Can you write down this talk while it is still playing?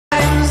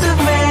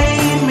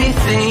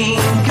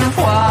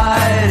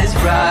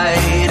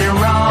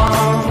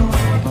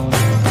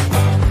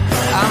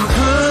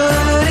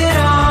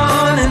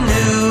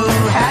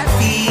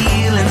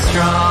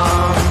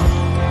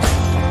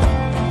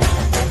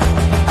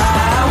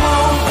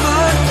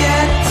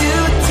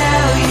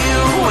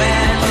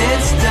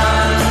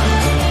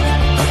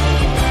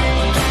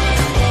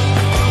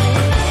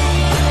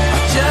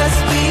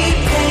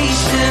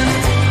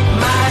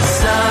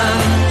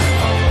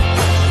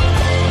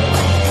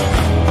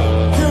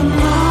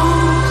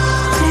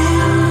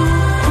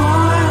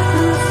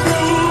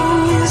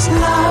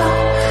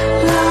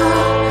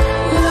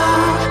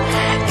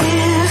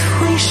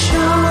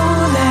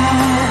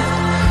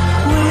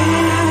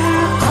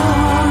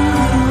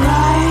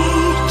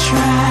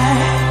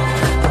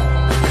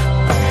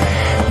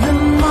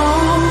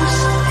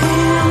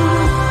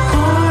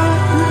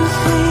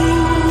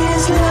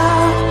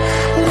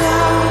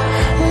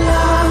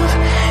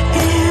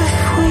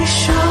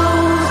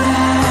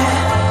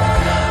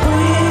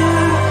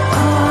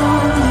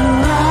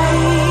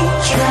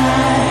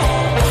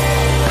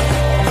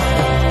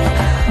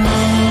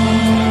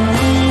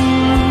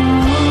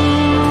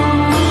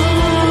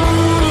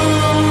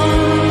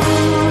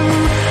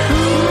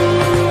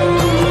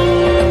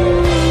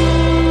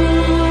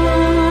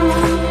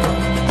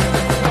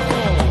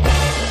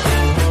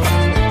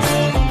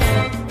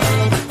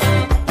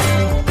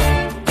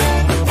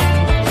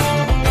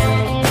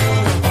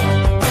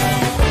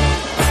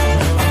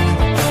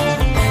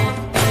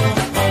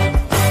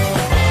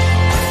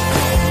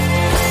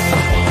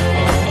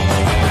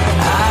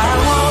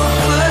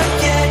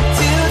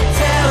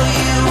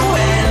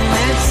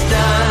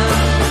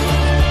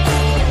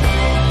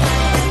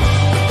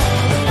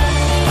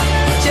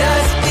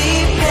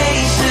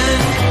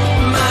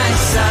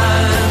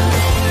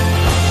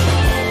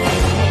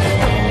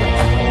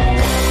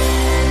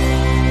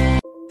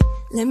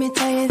Let me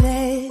tell you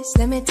this,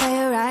 let me tell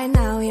you right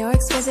now, your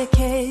exquisite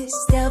kiss,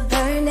 still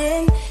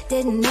burning.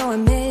 Didn't know I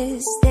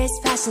missed this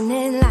passion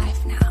in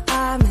life. Now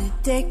I'm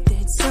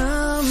addicted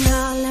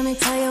somehow. Let me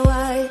tell you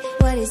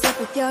what is up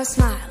with your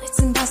smile? It's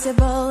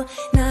impossible,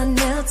 not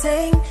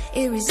melting,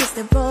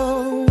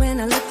 irresistible. When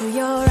I look through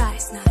your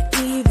eyes, not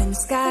even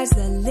sky's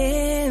the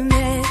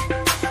limit.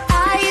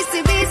 I used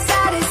to be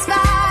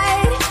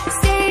satisfied,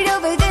 stayed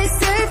over the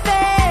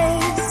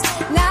surface.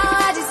 Now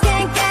I just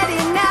can't get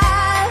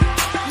enough.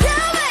 You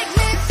make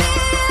me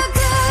feel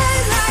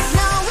good like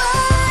no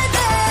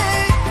other.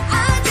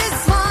 I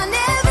just want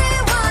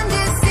everyone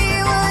to see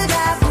what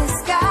I've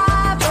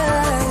discovered.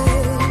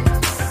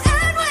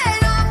 And when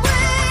I'm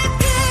with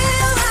you,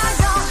 I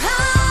go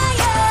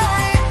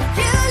higher.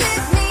 You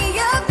lift me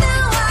up,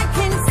 now I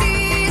can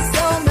see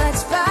so much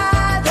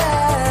farther.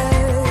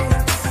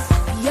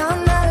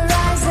 Beyond the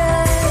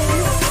horizon,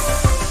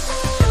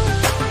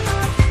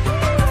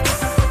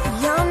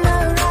 beyond the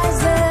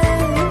horizon.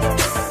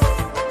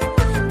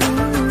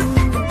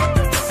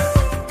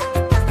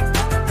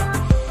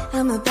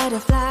 I'm a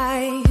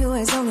butterfly who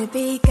has only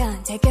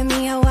begun, taking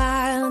me a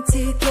while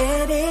to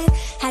get it.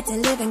 Had to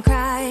live and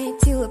cry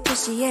to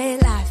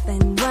appreciate life,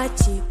 and what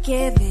you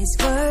give is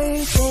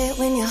worth it.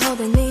 When you're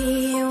holding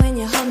me, when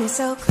you hold me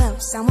so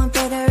close, I want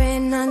further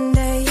in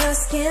under your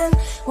skin.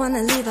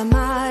 Wanna leave a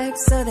mark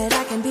so that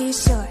I can be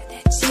sure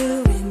that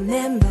you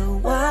remember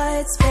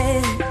what's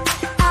been.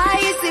 I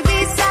used to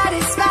be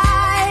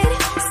satisfied,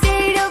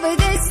 stayed over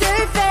the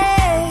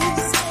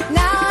surface.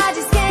 Now I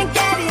just can't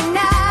get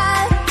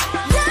enough.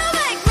 You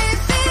make me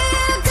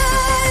feel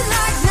good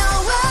like no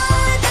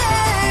other.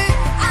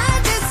 I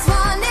just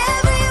want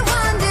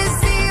everyone to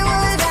see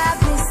what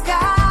I've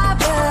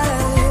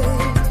discovered.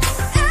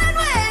 And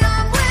when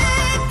I'm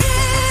with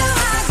you,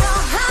 I go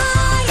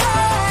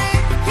higher.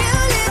 You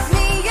lift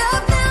me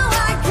up, now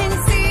I can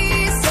see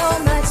so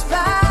much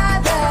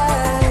farther.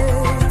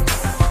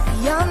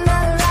 Beyond the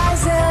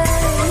horizon,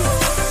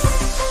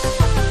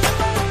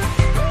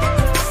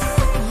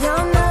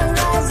 beyond the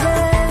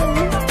horizon.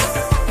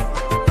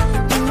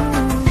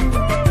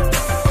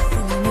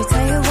 And let me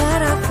tell you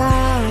what I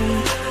found,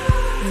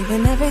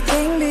 leaving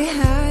everything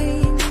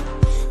behind,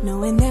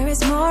 knowing there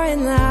is more in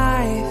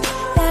life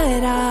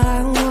that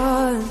I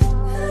want.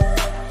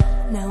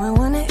 Now I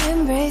wanna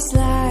embrace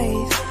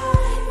life,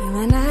 you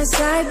and I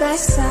side by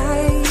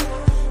side,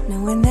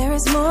 knowing there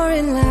is more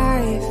in life.